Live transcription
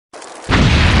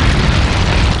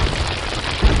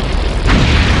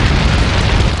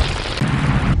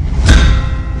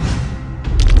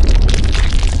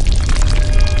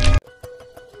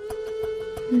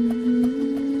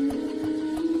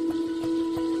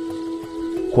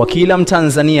Kwa kila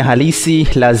Mtanzania halisi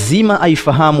lazima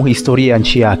aifahamu historia ya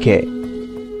nchi yake.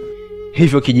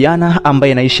 Hivyo kijana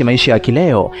ambaye anaishi maisha ya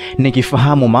kileo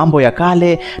nikifahamu mambo ya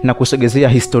kale na kusogezea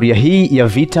historia hii ya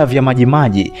vita vya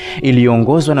Maji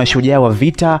iliyoongozwa na shujaa wa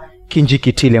vita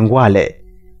Kinjekitile Ngwale.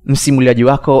 Msimuliaji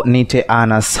wako nite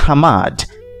Anas Hamad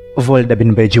Volda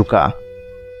bin Bejuka.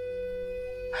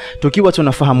 Tukiwa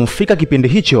tunafahamu fika kipindi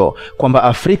hicho kwamba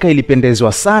Afrika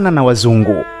ilipendezwa sana na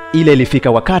wazungu, ile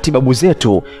ilifika wakati babu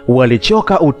zetu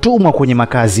walichoka utumwa kwenye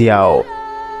makazi yao.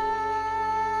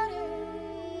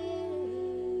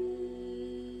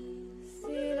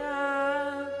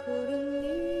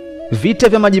 Vita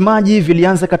vya Maji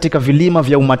vilianza katika vilima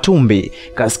vya Umatumbi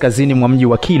kaskazini mwa mji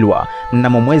wa Kilwa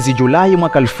mnamo mwezi Julai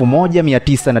mwaka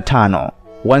 1905.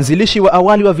 Wanzilishi wa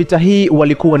awali wa vita hii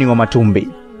walikuwa ni Wamatumbi,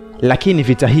 lakini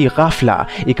vita hii ghafla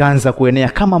ikaanza kuenea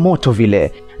kama moto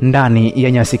vile ndani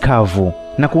ya nyasi kavu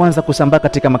na kuanza kusambaa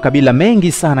katika makabila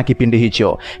mengi sana kipindi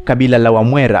hicho. Kabila la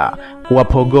Wamwera,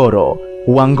 Wapogoro,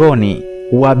 Wangoni,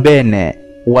 Wabene,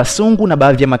 Wasungu na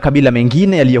baadhi ya makabila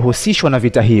mengine yaliyohusishwa na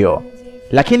vita hiyo.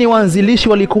 Lakini waanzilishi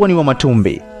walikuwa ni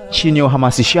Wamatumbi chini ya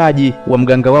uhamasishaji wa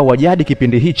mganga wao wa jadi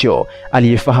kipindi hicho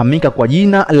aliyefahamika kwa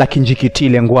jina la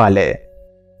Kinjekitile Ngwale.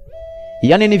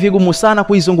 Yaani ni vigumu sana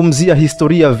kuizungumzia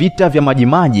historia vita vya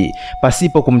Maji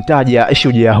pasipo kumtaja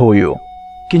shujaa huyu.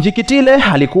 Kinjekitile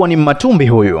alikuwa ni Mmatumbi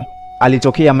huyu.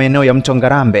 Alitokea maeneo ya Mto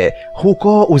Ngarambe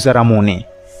huko Uzaramuni.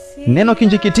 Neno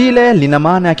Kinjekitile lina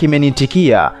maana ya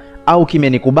kimenitikia au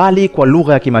kimenikubali kwa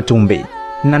lugha ya Kimatumbi.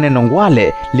 Na neno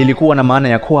Ngwale lilikuwa na maana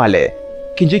ya kwale.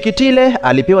 Kinjekitile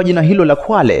alipewa jina hilo la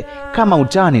kwale kama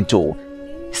utani tu,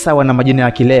 sawa na majina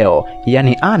ya kileo,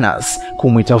 yani Anas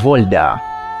kumwita Volda.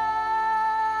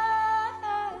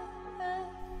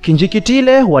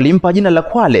 Kinjekitile walimpa jina la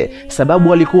kwale sababu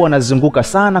walikuwa wanazunguka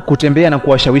sana kutembea na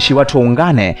kuwashawishi watu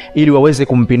waungane ili waweze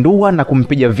kumpindua na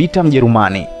kumpiga vita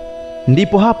Mjerumani.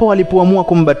 Ndipo hapo walipoamua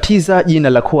kumbatiza jina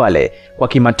la kwale, kwa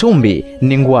Kimatumbi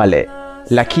ni Ngwale,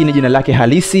 lakini jina lake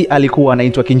halisi alikuwa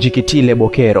anaitwa Kinjekitile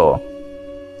Bokero.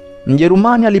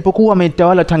 Mjerumani alipokuwa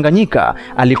ametawala Tanganyika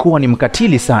alikuwa ni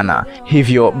mkatili sana,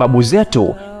 hivyo babu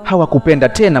zetu hawakupenda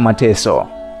tena mateso.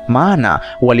 Maana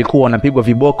walikuwa wanapigwa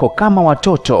viboko kama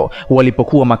watoto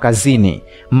walipokuwa makazini,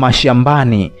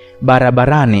 mashambani,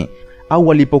 barabarani au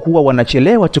walipokuwa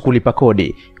wanachelewa tu kulipa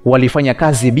kodi. Walifanya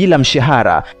kazi bila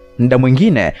mshahara, muda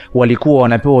mwingine walikuwa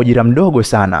wanapewa ujira mdogo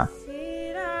sana.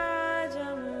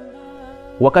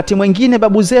 Wakati mwingine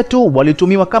babu zetu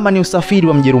walitumiwa kama ni usafiri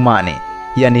wa Mjerumani.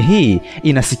 Yaani hii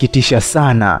inasikitisha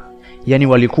sana. Yaani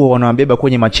walikuwa wanawabeba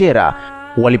kwenye machera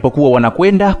walipokuwa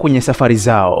wanakwenda kwenye safari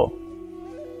zao.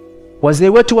 Wazee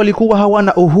wetu walikuwa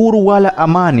hawana uhuru wala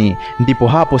amani, ndipo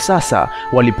hapo sasa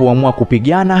walipoamua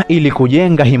kupigana ili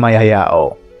kujenga himaya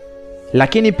yao.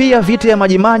 Lakini pia vita ya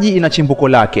Maji ina chimbuko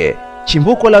lake.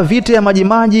 Chimbuko la vita ya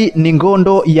Maji ni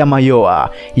ngondo ya Mayoa,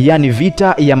 yani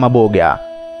vita ya Maboga.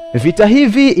 Vita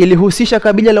hivi ilihusisha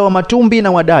kabila la Wamatumbi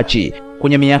na Wadachi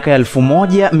kwenye miaka ya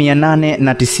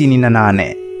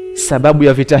 1898. Sababu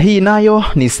ya vita hii nayo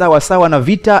ni sawa na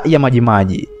vita ya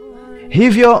Maji.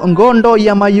 Hivyo ngondo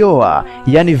ya Mayoa,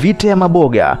 yani vita ya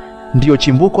Maboga, ndiyo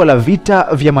chimbuko la vita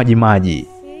vya Maji.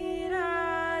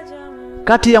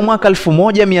 Kati ya mwaka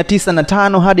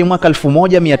 1905 hadi mwaka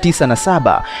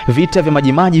 1907 vita vya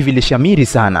Maji vilishamiri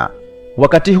sana.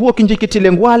 Wakati huo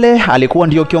Kinjekitile Ngwale alikuwa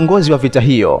ndiyo kiongozi wa vita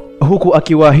hiyo, huku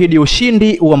akiwaahidi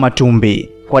ushindi wa Matumbi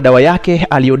kwa dawa yake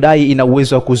aliyodai ina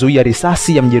uwezo wa kuzuia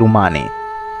risasi ya Mjerumani.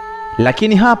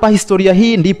 Lakini hapa historia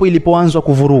hii ndipo ilipoanzwa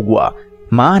kuvurugwa.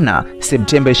 Maana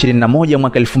Septemba 21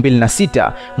 mwaka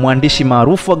 2006 mwandishi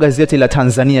maarufu wa gazeti la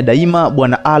Tanzania Daima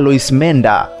Bwana Alois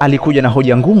Menda alikuja na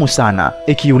hoja ngumu sana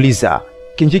ikiuliza,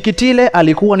 Kinjekitile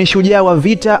alikuwa ni shujaa wa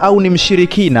vita au ni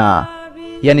mshirikina?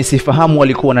 Yaani sifahamu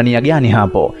walikuwa na nia gani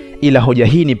hapo, ila hoja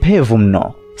hii ni pevu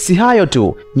mno. Si hayo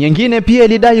tu, nyingine pia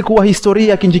ilidai kuwa historia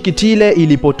ya Kinjekitile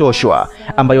ilipotoshwa,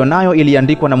 ambayo nayo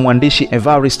iliandikwa na mwandishi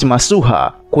Evarist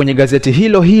Masuha kwenye gazeti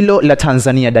hilo hilo la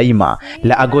Tanzania Daima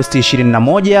la Agosti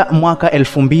 21 mwaka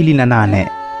 2008.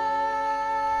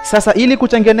 Sasa ili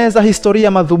kutengeneza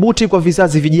historia madhubuti kwa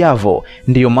vizazi vijavyo,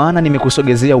 ndiyo maana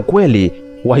nimekusogezea ukweli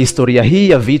wa historia hii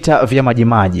ya vita vya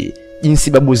Maji,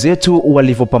 jinsi babu zetu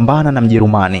walivyopambana na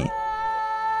Mjerumani.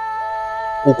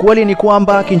 Ukweli ni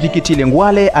kwamba Kinjekitile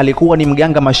Ngwale alikuwa ni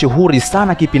mganga mashuhuri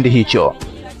sana kipindi hicho,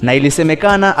 na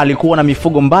ilisemekana alikuwa na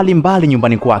mifugo mbalimbali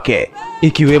nyumbani kwake,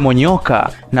 ikiwemo nyoka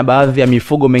na baadhi ya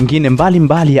mifugo mengine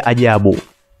mbalimbali ya ajabu.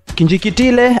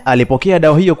 Kinjekitile alipokea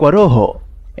dawa hiyo kwa roho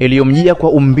iliyomjia kwa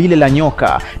umbile la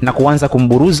nyoka na kuanza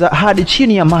kumburuza hadi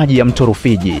chini ya maji ya mto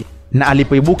Rufiji. Na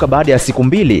alipoibuka baada ya siku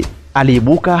 2,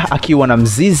 aliibuka akiwa na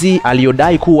mzizi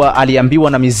aliyodai kuwa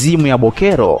aliambiwa na mizimu ya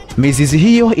Bokero. Mizizi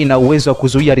hiyo ina uwezo wa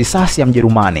kuzuia risasi ya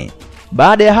Mjerumani.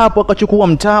 Baada ya hapo akachukua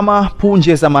mtama,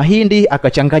 punje za mahindi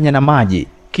akachanganya na maji,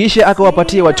 kisha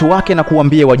akawapatia watu wake na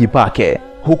kuambia wajipake,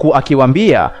 huku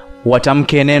akiwaambia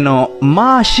watamke neno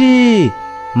Maji,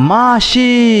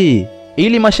 Maji,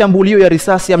 ili mashambulio ya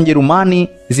risasi ya Mjerumani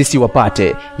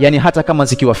zisiwapate, yani hata kama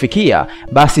zikiwafikia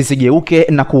basi zigeuke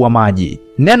na kuwa maji.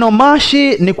 Neno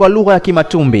Maji ni kwa lugha ya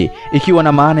Kimatumbi, ikiwa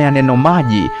na maana ya neno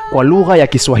maji kwa lugha ya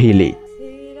Kiswahili.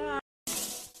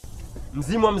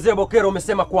 Mzimu wa mzee Bokero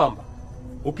umesema kwamba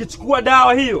ukichukua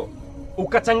dawa hiyo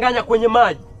ukachanganya kwenye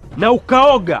maji na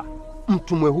ukaoga,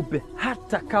 mtu mweupe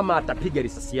hata kama atapiga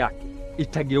risasi yake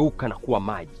itageuka na kuwa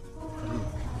maji.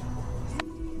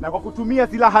 Na kwa kutumia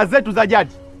silaha zetu za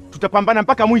jadi tutapambana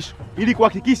mpaka mwisho ili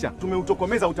kuhakikisha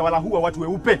tumeutokomeza utawala huu wa watu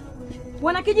weupe.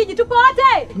 Wanakijiji tupo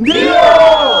wote? Ndio!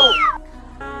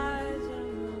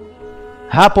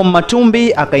 Hapo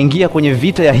Matumbi akaingia kwenye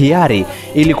vita ya hiari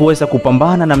ili kuweza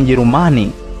kupambana na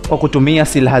Mjerumani kwa kutumia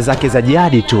silaha zake za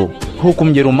jadi tu, huku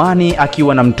Mjerumani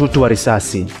akiwa na mtutu wa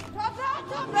risasi.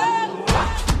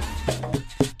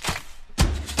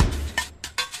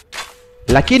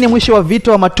 Lakini mwisho wa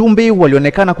vita wa Matumbi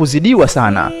walionekana kuzidiwa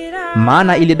sana,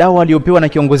 maana ile dawa aliyopewa na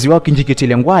kiongozi wao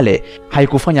Kinjekitile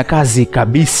haikufanya kazi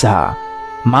kabisa.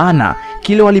 Maana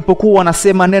kile walipokuwa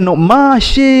wanasema neno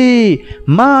Maji,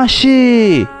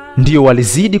 Maji, ndio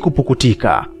walizidi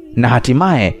kupukutika, na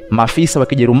hatimaye maafisa wa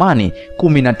Kijerumani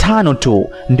 15 tu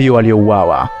ndio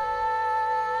waliouawa.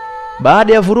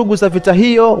 Baada ya vurugu za vita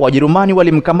hiyo, Wajerumani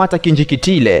walimkamata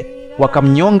Kinjekitile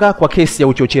wakamnyonga kwa kesi ya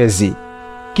uchochezi.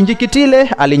 Kinjekitile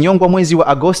alinyongwa mwezi wa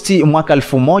Agosti mwaka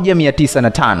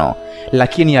 1905,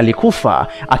 lakini alikufa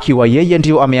akiwa yeye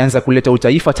ndio ameanza kuleta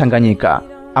utaifa Tanganyika,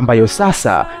 ambayo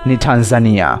sasa ni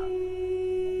Tanzania.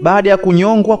 Baada ya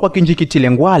kunyongwa kwa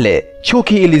Kinjekitile,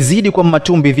 chuki ilizidi kwa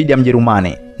Matumbi dhidi ya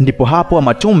Mjerumani. Ndipo hapo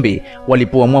Matumbi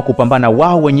walipoamua kupambana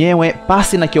wao wenyewe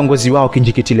pasi na kiongozi wao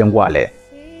Kinjekitile.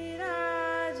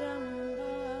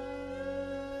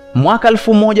 Mwaka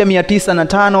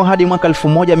 1905 hadi mwaka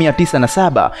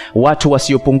 1907 watu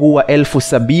wasiopungua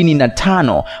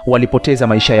 75,000 walipoteza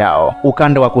maisha yao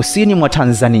ukanda wa kusini mwa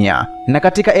Tanzania, na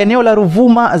katika eneo la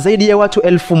Ruvuma zaidi ya watu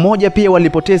 1,000 pia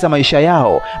walipoteza maisha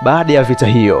yao baada ya vita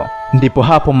hiyo. Ndipo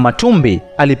hapo Matumbi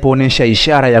alipoonesha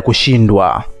ishara ya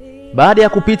kushindwa. Baada ya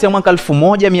kupita mwaka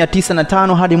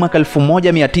 1905 hadi mwaka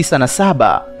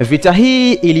 1907, vita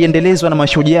hii iliendelezwa na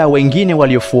mashujaa wengine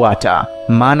waliofuata,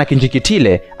 maana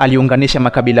Kinjekitile aliunganisha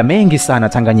makabila mengi sana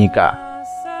Tanganyika.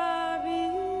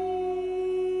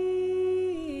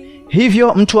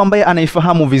 Hivyo mtu ambaye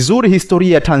anaifahamu vizuri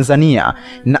historia ya Tanzania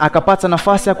na akapata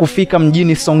nafasi ya kufika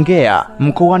mjini Songea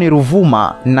mkoani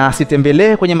Ruvuma na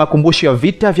asitembelee kwenye makumbusho ya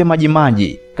vita vya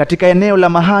Maji katika eneo la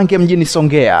Mahange mjini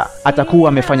Songea, atakuwa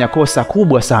amefanya kosa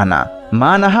kubwa sana,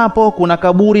 maana hapo kuna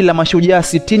kaburi la mashujaa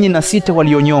 66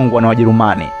 walionyongwa na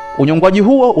Wajerumani. Unyongwaji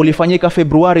huo ulifanyika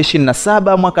Februari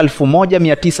 27 mwaka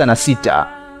 1906,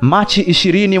 Machi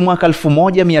 20 mwaka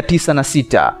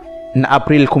 1906 na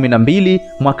April 12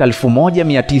 mwaka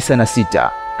 1906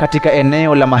 katika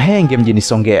eneo la Mahenge mjini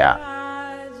Songea.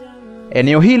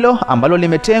 Eneo hilo ambalo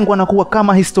limetengwa na kuwa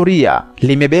kama historia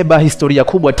limebeba historia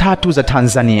kubwa 3 za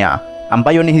Tanzania,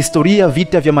 ambayo ni historia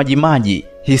vita vya Maji,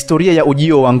 historia ya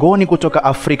ujio wa ngoni kutoka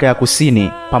Afrika ya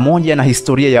Kusini, pamoja na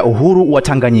historia ya uhuru wa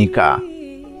Tanganyika.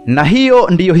 Na hiyo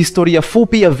ndiyo historia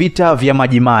fupi ya vita vya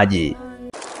Maji.